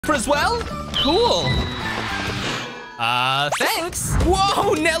as well? Cool. Thanks.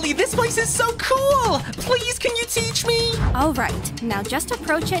 Whoa, Nelly, this place is so cool. Please, can you teach me? All right, now just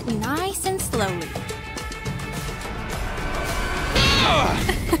approach it nice and slowly.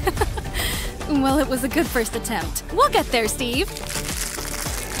 Well, it was a good first attempt. We'll get there, Steve.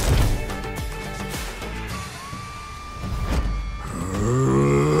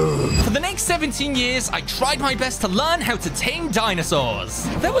 For the next 17 years, I tried my best to learn how to tame dinosaurs.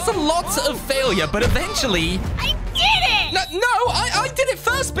 There was a lot of failure, but eventually... I did it! I did it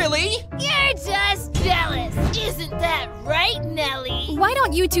first, Billy! You're just jealous. Isn't that right, Nelly? Why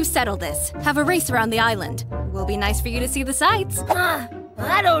don't you two settle this? Have a race around the island. Will be nice for you to see the sights. Huh.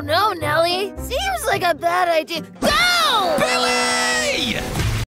 I don't know, Nelly. Seems like a bad idea. Go! Billy!